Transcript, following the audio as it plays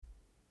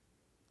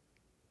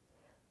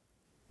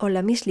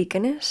Hola mis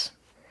líquenes,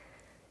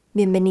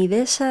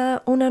 bienvenidos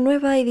a una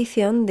nueva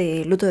edición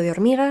de Luto de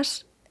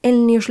Hormigas,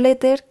 el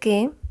newsletter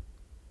que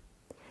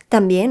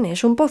también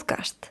es un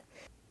podcast.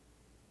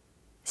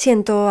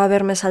 Siento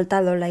haberme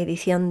saltado la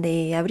edición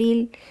de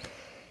abril,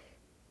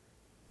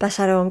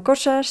 pasaron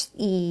cosas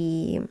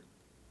y...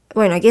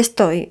 Bueno, aquí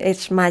estoy,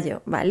 es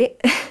mayo, ¿vale?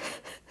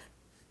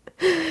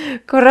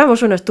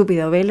 Corramos un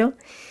estúpido velo.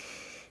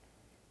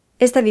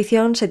 Esta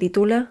edición se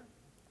titula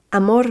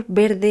Amor,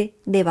 verde,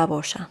 de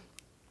babosa.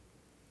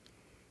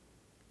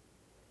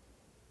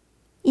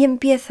 Y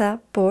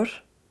empieza por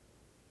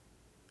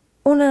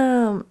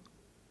una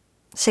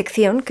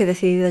sección que he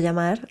decidido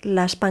llamar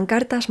las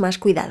pancartas más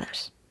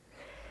cuidadas.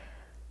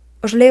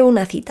 Os leo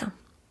una cita.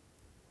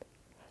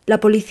 La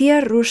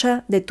policía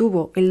rusa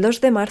detuvo el 2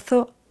 de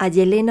marzo a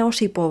Yelena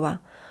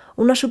Osipova,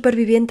 una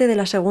superviviente de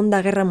la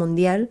Segunda Guerra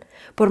Mundial,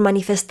 por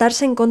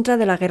manifestarse en contra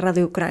de la guerra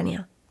de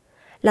Ucrania.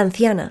 La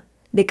anciana,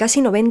 de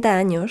casi 90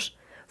 años,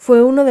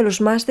 fue uno de los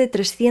más de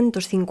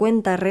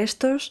 350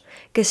 arrestos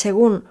que,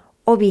 según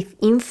Ovid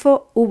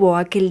Info, hubo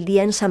aquel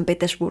día en San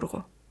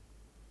Petersburgo.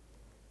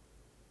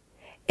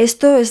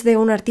 Esto es de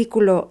un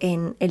artículo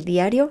en El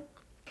Diario,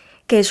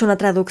 que es una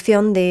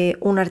traducción de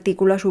un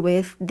artículo a su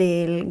vez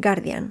del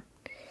Guardian.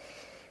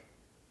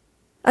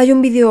 Hay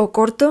un vídeo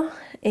corto,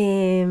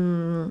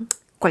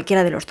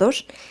 cualquiera de los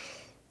dos.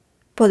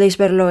 Podéis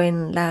verlo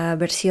en la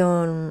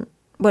versión...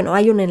 Bueno,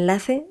 hay un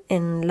enlace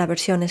en la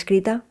versión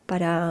escrita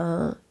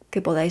para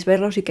que podáis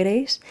verlo si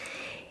queréis.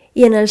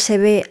 Y en él se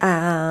ve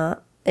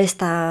a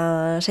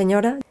esta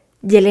señora,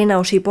 Yelena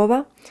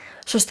Osipova,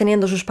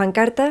 sosteniendo sus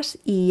pancartas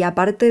y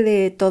aparte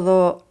de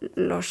todo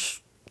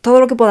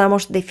lo que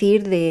podamos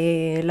decir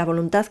de la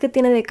voluntad que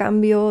tiene de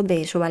cambio,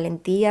 de su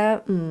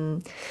valentía,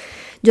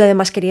 yo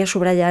además quería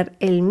subrayar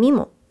el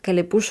mimo que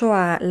le puso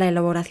a la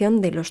elaboración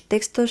de los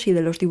textos y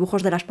de los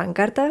dibujos de las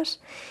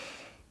pancartas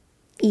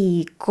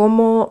y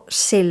cómo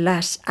se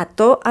las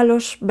ató a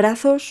los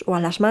brazos o a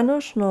las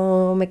manos,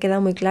 no me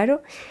queda muy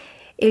claro.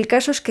 El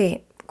caso es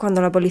que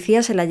cuando la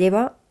policía se la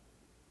lleva,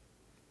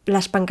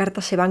 las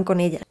pancartas se van con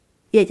ella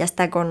y ella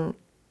está con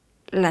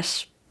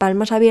las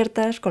palmas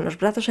abiertas, con los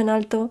brazos en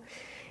alto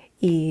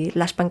y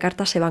las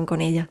pancartas se van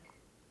con ella.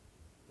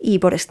 Y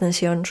por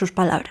extensión sus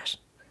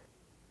palabras.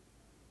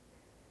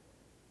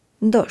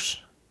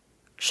 2.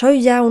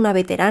 ¿Soy ya una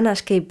veterana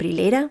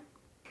escaperilera?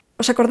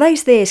 ¿Os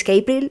acordáis de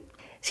Escapril?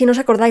 Si no os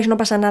acordáis no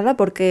pasa nada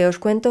porque os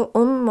cuento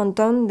un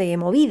montón de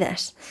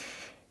movidas.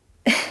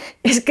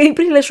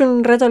 Escapril es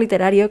un reto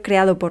literario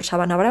creado por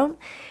Savannah Brown,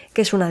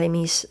 que es una de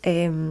mis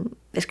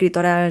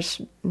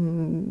escritoras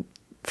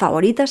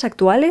favoritas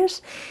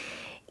actuales,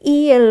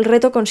 y el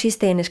reto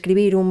consiste en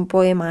escribir un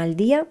poema al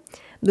día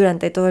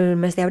durante todo el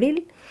mes de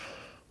abril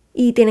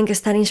y tienen que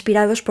estar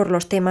inspirados por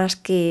los temas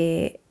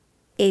que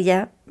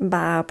ella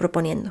va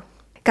proponiendo.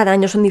 Cada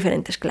año son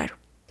diferentes, claro.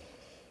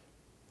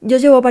 Yo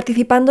llevo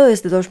participando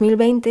desde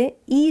 2020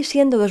 y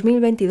siendo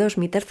 2022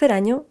 mi tercer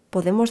año,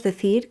 podemos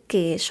decir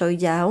que soy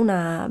ya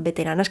una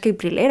veterana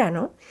escaprilera,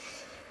 ¿no?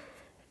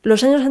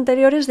 Los años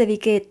anteriores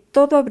dediqué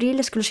todo abril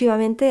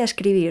exclusivamente a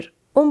escribir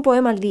un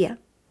poema al día,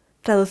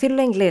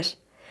 traducirlo a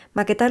inglés,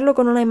 maquetarlo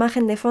con una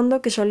imagen de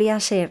fondo que solía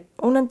ser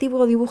un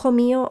antiguo dibujo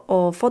mío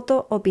o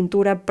foto o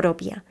pintura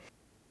propia.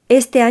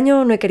 Este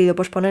año no he querido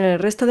posponer el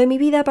resto de mi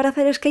vida para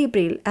hacer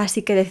Escapril,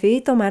 así que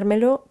decidí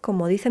tomármelo,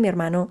 como dice mi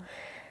hermano,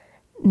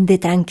 de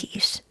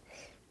tranquis.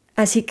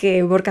 Así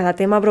que por cada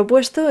tema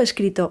propuesto he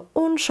escrito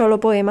un solo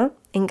poema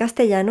en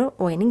castellano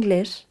o en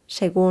inglés,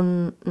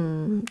 según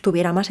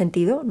tuviera más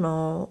sentido.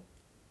 No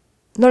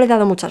le he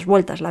dado muchas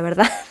vueltas, la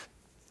verdad,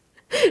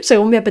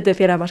 según me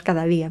apeteciera más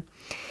cada día.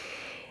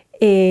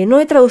 No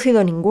he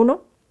traducido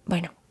ninguno,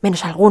 bueno,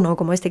 menos alguno,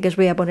 como este que os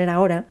voy a poner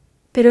ahora,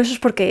 pero eso es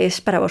porque es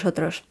para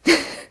vosotros.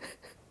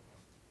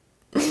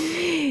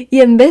 Y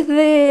en vez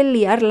de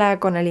liarla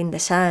con el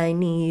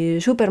InDesign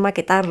y super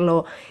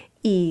maquetarlo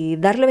y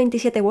darle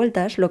 27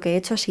 vueltas, lo que he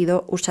hecho ha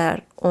sido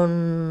usar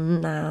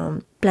una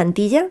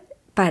plantilla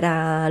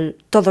para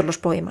todos los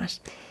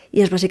poemas.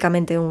 Y es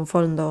básicamente un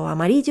fondo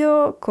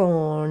amarillo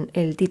con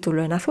el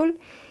título en azul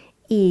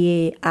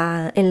y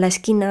en la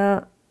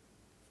esquina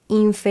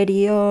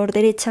inferior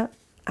derecha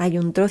hay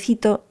un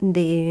trocito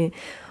de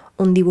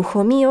un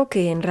dibujo mío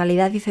que en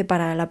realidad hice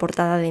para la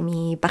portada de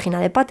mi página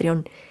de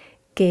Patreon,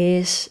 que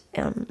es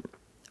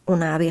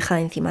una abeja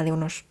encima de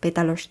unos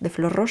pétalos de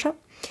flor rosa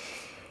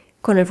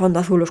con el fondo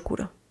azul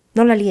oscuro.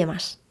 No la líe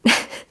más.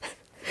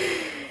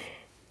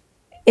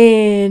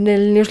 En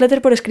el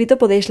newsletter por escrito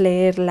podéis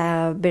leer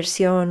la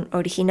versión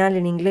original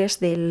en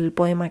inglés del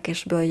poema que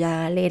os voy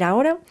a leer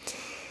ahora,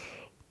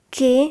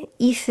 que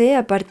hice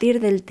a partir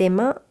del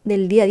tema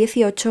del día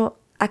 18,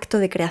 acto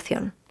de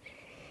creación.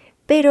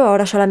 Pero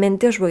ahora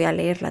solamente os voy a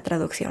leer la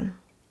traducción.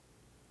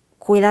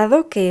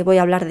 Cuidado que voy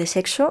a hablar de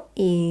sexo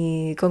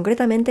y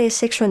concretamente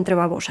sexo entre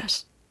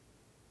babosas.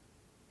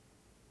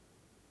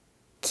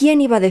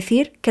 ¿Quién iba a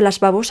decir que las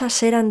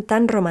babosas eran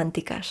tan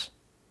románticas?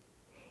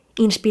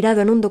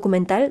 Inspirado en un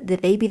documental de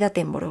David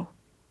Attenborough.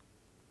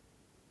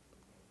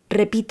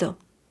 Repito,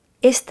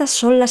 Estas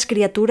son las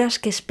criaturas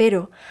que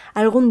espero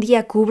algún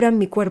día cubran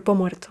mi cuerpo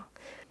muerto.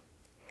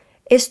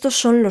 Estos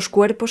son los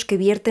cuerpos que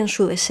vierten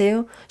su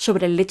deseo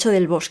sobre el lecho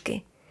del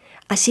bosque.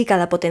 Así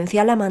cada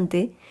potencial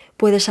amante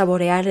puede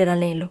saborear el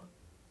anhelo.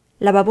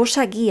 La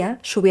babosa guía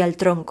sube al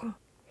tronco.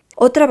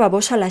 Otra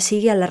babosa la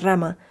sigue a la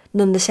rama,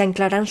 donde se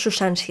anclarán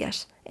sus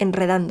ansias,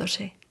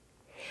 enredándose.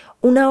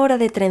 Una hora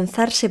de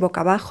trenzarse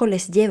boca abajo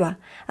les lleva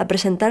a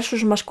presentar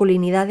sus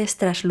masculinidades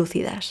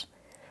traslúcidas,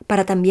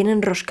 para también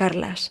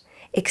enroscarlas,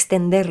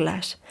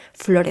 extenderlas,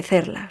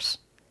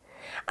 florecerlas.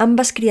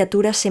 Ambas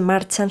criaturas se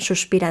marchan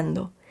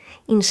suspirando,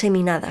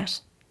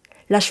 inseminadas,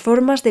 las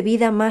formas de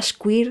vida más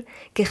queer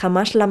que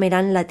jamás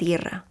lamerán la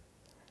tierra,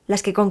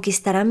 las que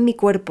conquistarán mi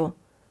cuerpo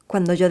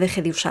cuando yo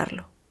deje de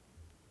usarlo.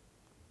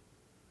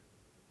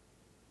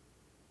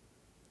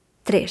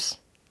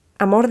 3.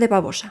 Amor de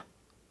babosa.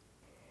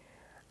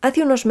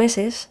 Hace unos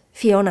meses,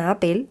 Fiona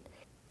Apple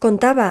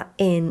contaba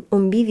en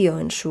un vídeo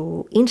en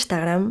su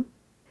Instagram.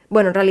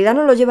 Bueno, en realidad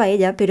no lo lleva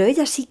ella, pero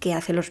ella sí que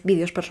hace los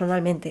vídeos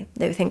personalmente,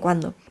 de vez en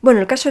cuando.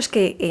 Bueno, el caso es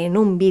que en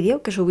un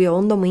vídeo que subió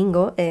un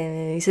domingo,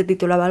 y se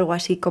titulaba algo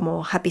así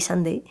como Happy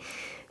Sunday,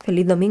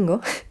 Feliz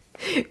Domingo,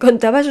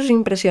 contaba sus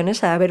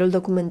impresiones a ver el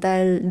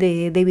documental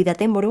de David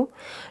Attenborough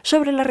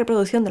sobre la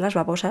reproducción de las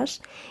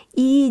babosas,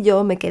 y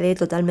yo me quedé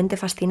totalmente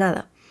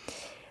fascinada.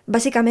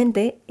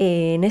 Básicamente,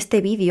 en este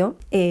vídeo,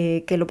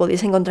 que lo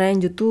podéis encontrar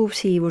en YouTube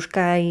si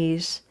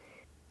buscáis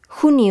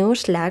Who knew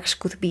slugs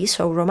could be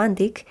so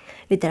romantic,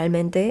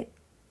 literalmente,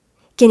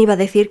 ¿quién iba a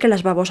decir que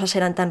las babosas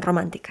eran tan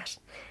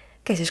románticas?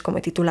 Que así es como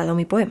he titulado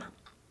mi poema.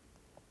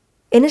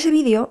 En ese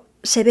vídeo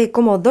se ve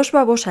cómo dos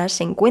babosas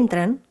se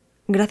encuentran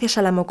gracias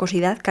a la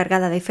mucosidad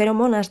cargada de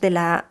feromonas de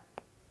la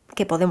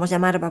que podemos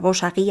llamar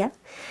babosa guía,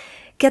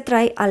 que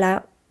atrae a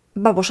la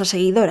babosa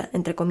seguidora,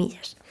 entre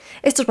comillas.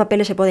 Estos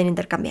papeles se pueden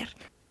intercambiar.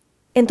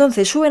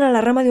 Entonces suben a la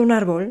rama de un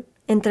árbol,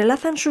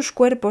 entrelazan sus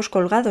cuerpos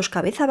colgados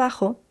cabeza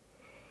abajo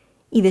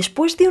y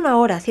después de una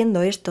hora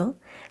haciendo esto,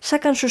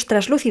 sacan sus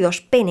traslúcidos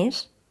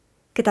penes,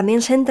 que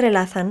también se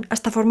entrelazan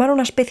hasta formar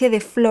una especie de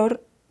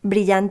flor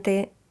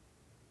brillante,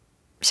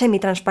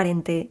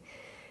 semitransparente,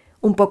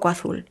 un poco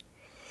azul.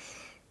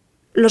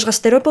 Los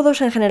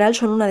gasterópodos en general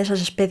son una de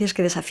esas especies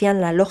que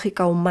desafían la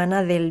lógica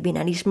humana del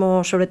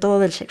binarismo, sobre todo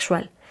del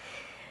sexual.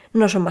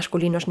 No son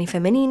masculinos ni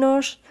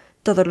femeninos.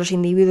 Todos los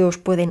individuos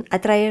pueden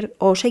atraer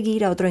o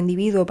seguir a otro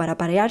individuo para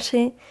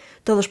aparearse,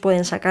 todos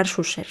pueden sacar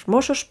sus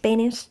hermosos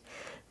penes,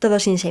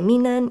 todos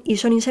inseminan y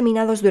son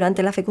inseminados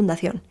durante la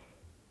fecundación.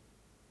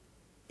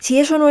 Si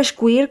eso no es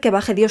queer, que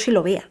baje Dios y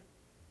lo vea.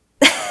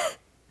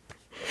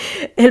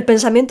 El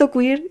pensamiento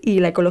queer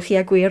y la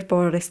ecología queer,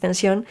 por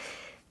extensión,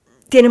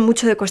 tienen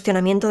mucho de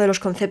cuestionamiento de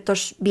los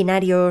conceptos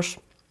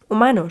binarios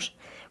humanos,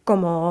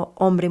 como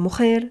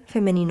hombre-mujer,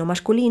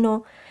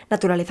 femenino-masculino,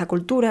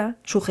 naturaleza-cultura,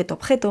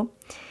 sujeto-objeto,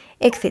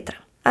 etc.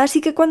 Así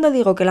que cuando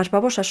digo que las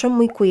babosas son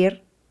muy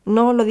queer,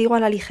 no lo digo a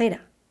la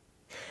ligera.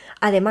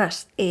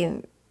 Además,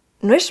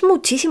 ¿no es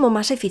muchísimo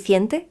más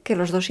eficiente que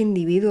los dos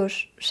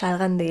individuos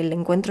salgan del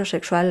encuentro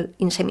sexual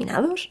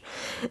inseminados?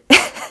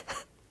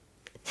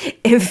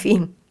 En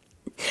fin.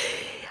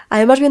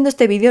 Además, viendo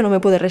este vídeo no me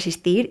pude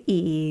resistir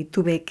y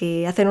tuve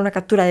que hacer una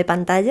captura de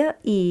pantalla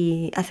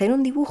y hacer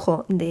un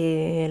dibujo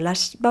de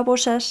las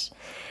babosas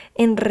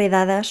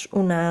enredadas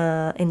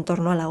una en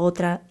torno a la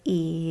otra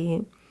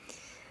y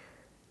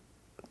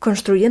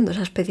construyendo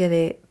esa especie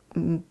de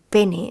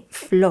pene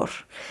flor.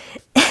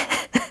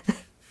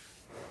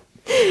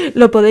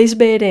 Lo podéis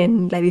ver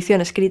en la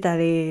edición escrita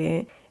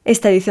de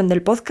esta edición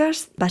del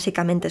podcast.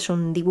 Básicamente es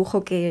un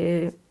dibujo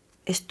que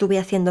estuve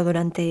haciendo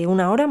durante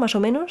una hora más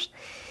o menos.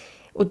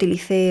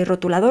 Utilicé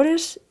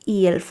rotuladores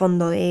y el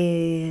fondo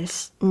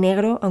es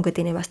negro, aunque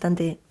tiene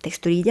bastante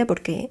texturilla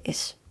porque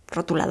es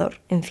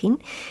rotulador, en fin.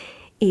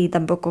 Y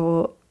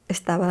tampoco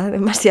estaba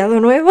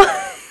demasiado nuevo.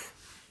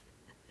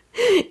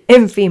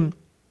 En fin.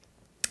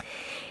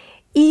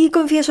 Y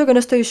confieso que no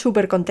estoy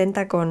súper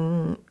contenta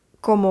con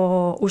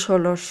cómo uso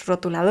los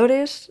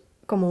rotuladores,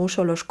 cómo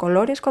uso los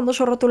colores cuando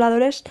uso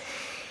rotuladores,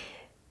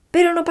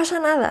 pero no pasa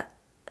nada.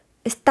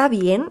 Está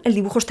bien, el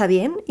dibujo está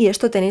bien, y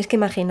esto tenéis que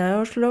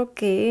imaginároslo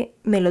que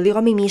me lo digo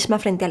a mí misma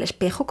frente al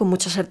espejo con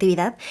mucha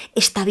asertividad.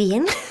 Está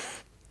bien.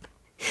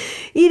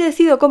 Y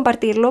decido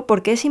compartirlo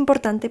porque es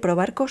importante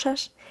probar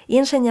cosas y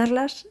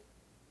enseñarlas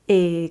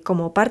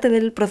como parte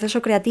del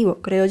proceso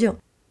creativo, creo yo.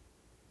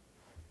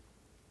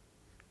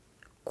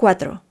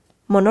 4.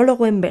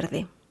 Monólogo en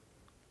verde.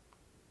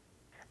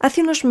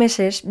 Hace unos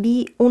meses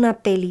vi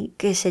una peli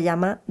que se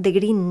llama The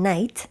Green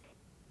Knight,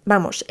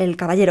 El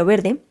Caballero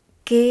Verde,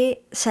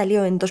 que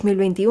salió en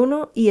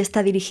 2021 y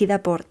está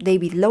dirigida por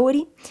David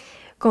Lowery,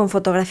 con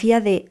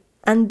fotografía de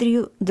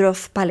Andrew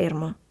Droz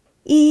Palermo.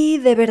 Y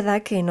de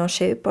verdad que no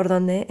sé por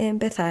dónde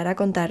empezar a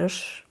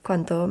contaros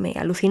cuánto me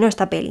alucinó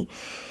esta peli.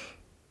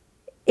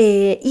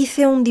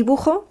 Hice un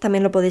dibujo,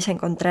 también lo podéis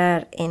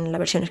encontrar en la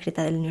versión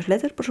escrita del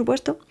newsletter, por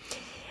supuesto,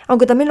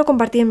 aunque también lo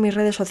compartí en mis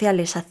redes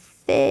sociales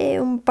hace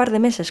un par de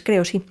meses,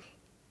 creo, sí.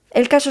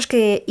 El caso es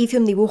que hice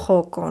un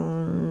dibujo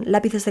con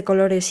lápices de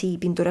colores y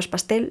pinturas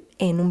pastel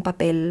en un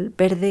papel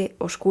verde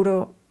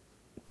oscuro,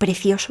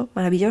 precioso,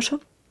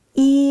 maravilloso.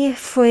 Y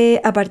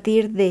fue a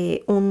partir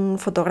de un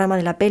fotograma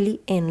de la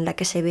peli en la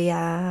que se ve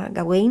a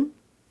Gawain,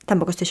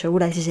 tampoco estoy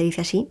segura de si se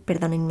dice así,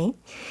 perdónenme.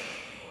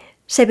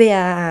 Se ve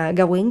a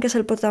Gawain, que es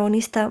el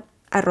protagonista,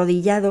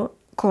 arrodillado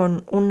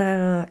con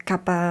una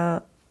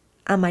capa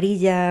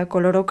amarilla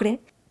color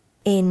ocre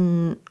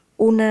en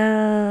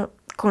una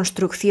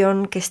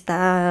construcción que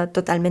está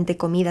totalmente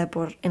comida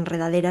por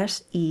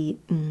enredaderas y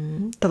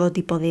todo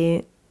tipo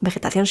de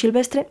vegetación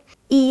silvestre.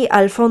 Y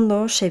al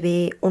fondo se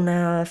ve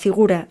una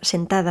figura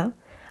sentada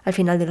al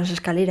final de las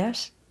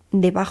escaleras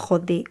debajo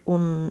de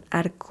un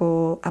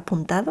arco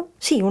apuntado.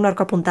 Sí, un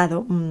arco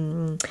apuntado.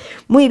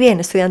 Muy bien,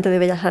 estudiante de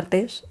Bellas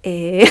Artes.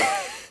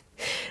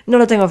 No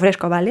lo tengo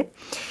fresco, ¿vale?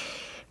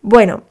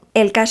 Bueno,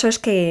 el caso es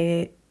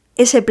que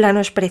ese plano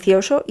es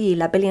precioso y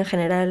la peli en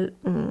general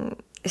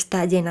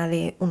está llena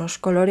de unos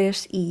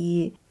colores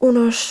y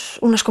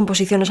unas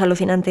composiciones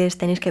alucinantes,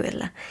 tenéis que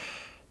verla.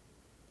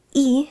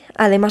 Y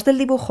además del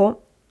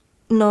dibujo,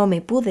 no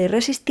me pude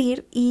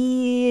resistir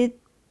y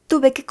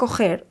tuve que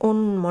coger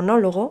un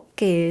monólogo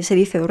que se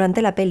dice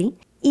durante la peli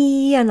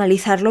y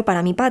analizarlo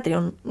para mi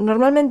Patreon.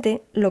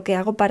 Normalmente lo que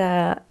hago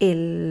para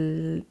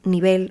el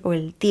nivel o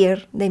el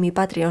tier de mi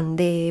Patreon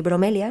de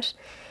bromelias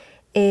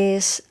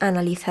es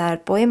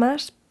analizar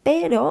poemas,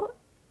 pero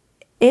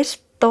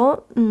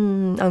esto,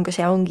 aunque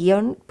sea un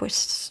guión,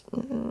 pues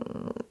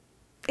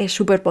es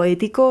súper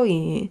poético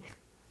y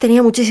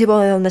tenía muchísimo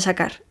de dónde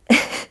sacar.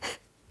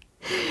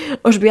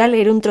 Os voy a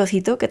leer un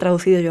trocito que he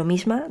traducido yo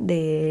misma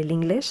del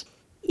inglés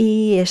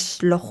y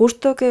es lo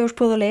justo que os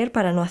puedo leer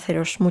para no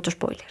haceros mucho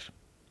spoiler.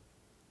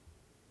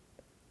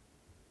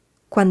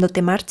 Cuando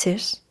te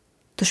marches,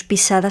 tus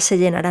pisadas se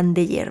llenarán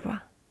de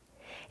hierba.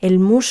 El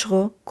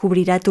musgo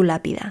cubrirá tu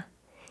lápida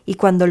y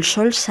cuando el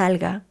sol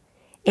salga,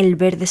 el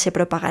verde se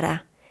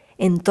propagará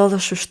en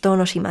todos sus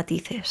tonos y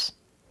matices.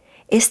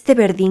 Este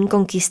verdín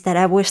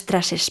conquistará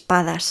vuestras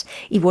espadas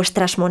y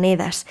vuestras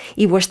monedas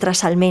y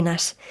vuestras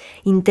almenas.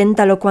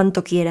 Inténtalo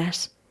cuanto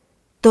quieras.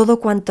 Todo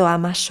cuanto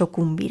amas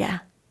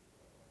sucumbirá.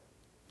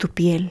 Tu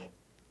piel,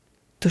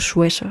 tus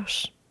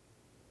huesos,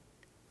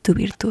 tu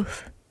virtud.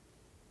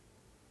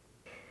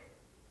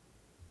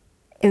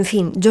 En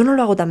fin, yo no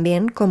lo hago tan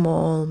bien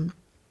como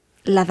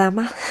la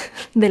dama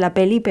de la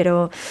peli,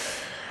 pero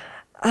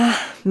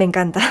me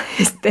encanta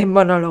este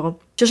monólogo.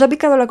 Si os ha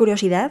picado la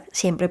curiosidad,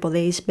 siempre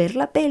podéis ver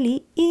la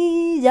peli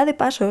y ya de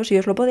paso, si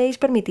os lo podéis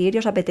permitir y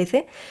os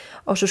apetece,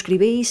 os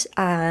suscribís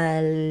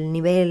al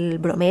nivel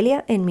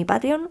Bromelia en mi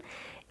Patreon,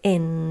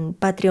 en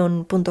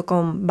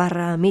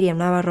patreon.com/Miriam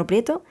Navarro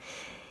Prieto,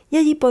 y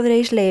allí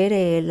podréis leer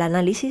el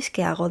análisis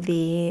que hago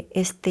de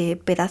este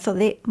pedazo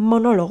de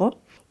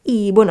monólogo.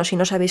 Y bueno, si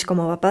no sabéis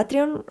cómo va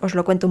Patreon, os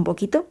lo cuento un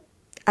poquito.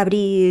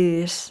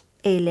 Abrís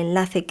el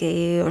enlace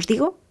que os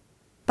digo,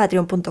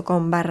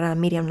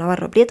 patreon.com/Miriam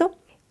Navarro Prieto.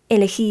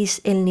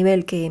 Elegís el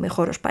nivel que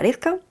mejor os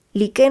parezca.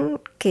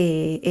 Liken,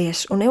 que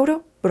es 1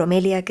 euro,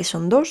 Bromelia, que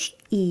son 2,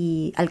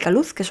 y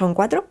Alcaluz, que son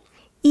 4.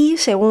 Y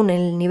según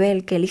el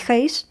nivel que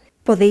elijáis,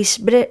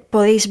 podéis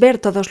ver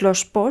todos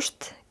los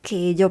posts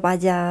que yo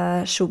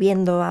vaya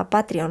subiendo a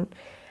Patreon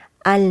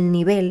al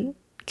nivel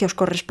que os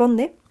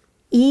corresponde,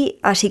 y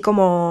así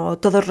como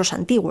todos los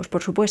antiguos,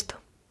 por supuesto.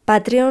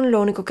 Patreon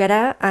lo único que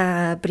hará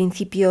a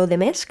principio de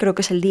mes, creo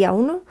que es el día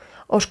 1,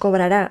 os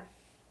cobrará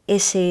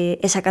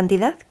esa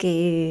cantidad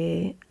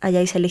que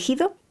hayáis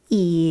elegido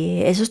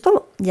y eso es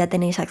todo. Ya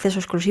tenéis acceso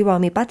exclusivo a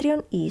mi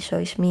Patreon y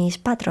sois mis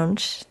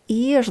patrons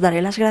y os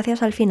daré las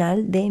gracias al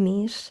final de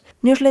mis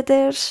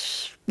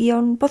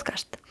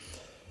newsletters-podcast.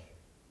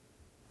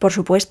 Por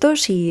supuesto,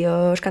 si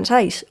os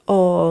cansáis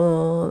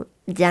o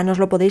ya no os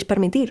lo podéis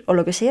permitir o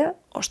lo que sea,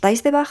 os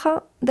dais de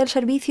baja del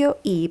servicio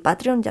y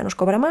Patreon ya nos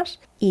cobra más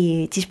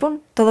y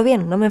chispón, todo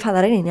bien, no me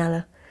enfadaré ni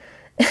nada.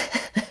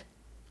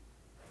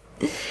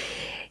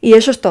 Y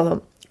eso es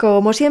todo.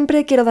 Como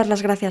siempre, quiero dar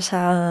las gracias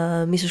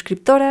a mis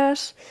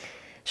suscriptoras,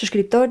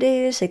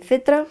 suscriptores,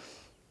 etc.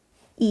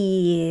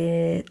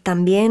 Y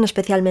también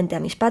especialmente a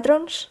mis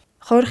patrons,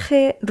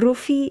 Jorge,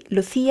 Rufi,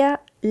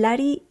 Lucía,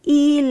 Lari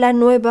y la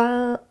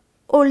nueva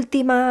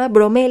última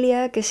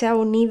Bromelia que se ha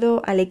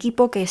unido al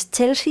equipo, que es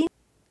Chelsea.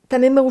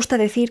 También me gusta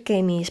decir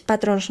que mis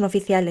patrons no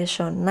oficiales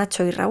son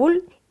Nacho y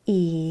Raúl.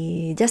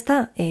 Y ya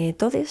está,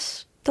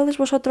 todos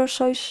vosotros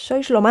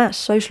sois lo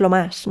más,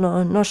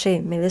 no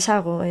sé, me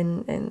deshago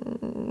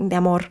de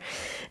amor.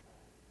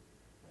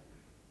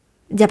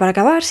 Ya para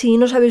acabar, si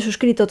no os habéis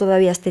suscrito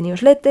todavía a este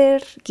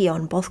newsletter,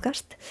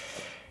 _podcast,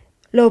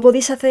 lo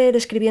podéis hacer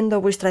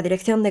escribiendo vuestra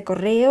dirección de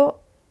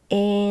correo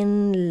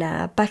en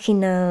la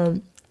página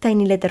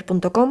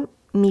tinyletter.com,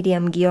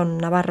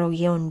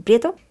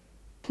 Miriam-Navarro-Prieto.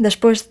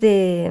 Después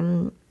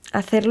de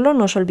hacerlo,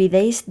 no os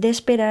olvidéis de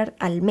esperar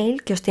al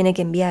mail que os tiene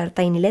que enviar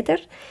Tiny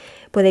Letter.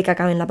 Puede que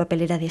acabe en la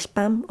papelera de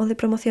spam o de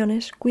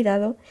promociones,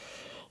 cuidado.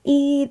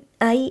 Y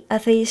ahí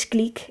hacéis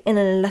clic en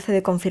el enlace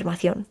de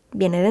confirmación.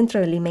 Viene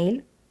dentro del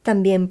email.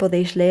 También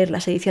podéis leer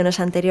las ediciones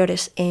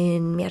anteriores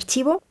en mi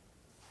archivo.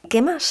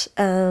 ¿Qué más?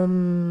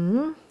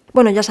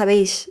 Bueno, ya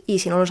sabéis, y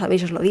si no lo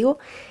sabéis os lo digo,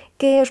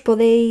 que os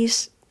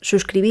podéis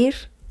suscribir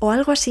o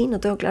algo así, no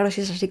tengo claro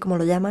si es así como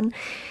lo llaman,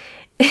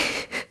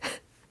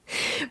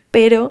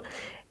 pero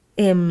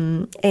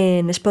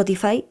en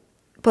Spotify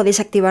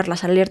podéis activar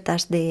las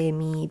alertas de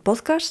mi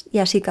podcast y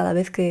así cada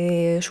vez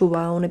que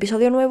suba un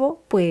episodio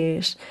nuevo,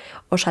 pues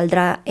os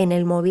saldrá en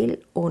el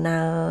móvil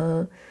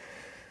una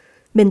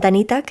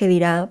ventanita que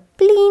dirá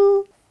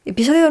 ¡Pling!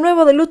 Episodio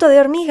nuevo de Luto de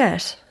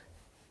Hormigas.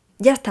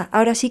 Ya está,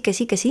 ahora sí,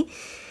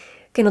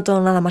 que no tengo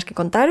nada más que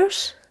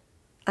contaros.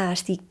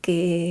 Así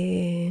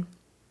que...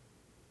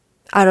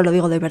 ahora lo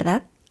digo de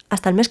verdad.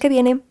 Hasta el mes que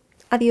viene.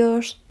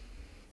 Adiós.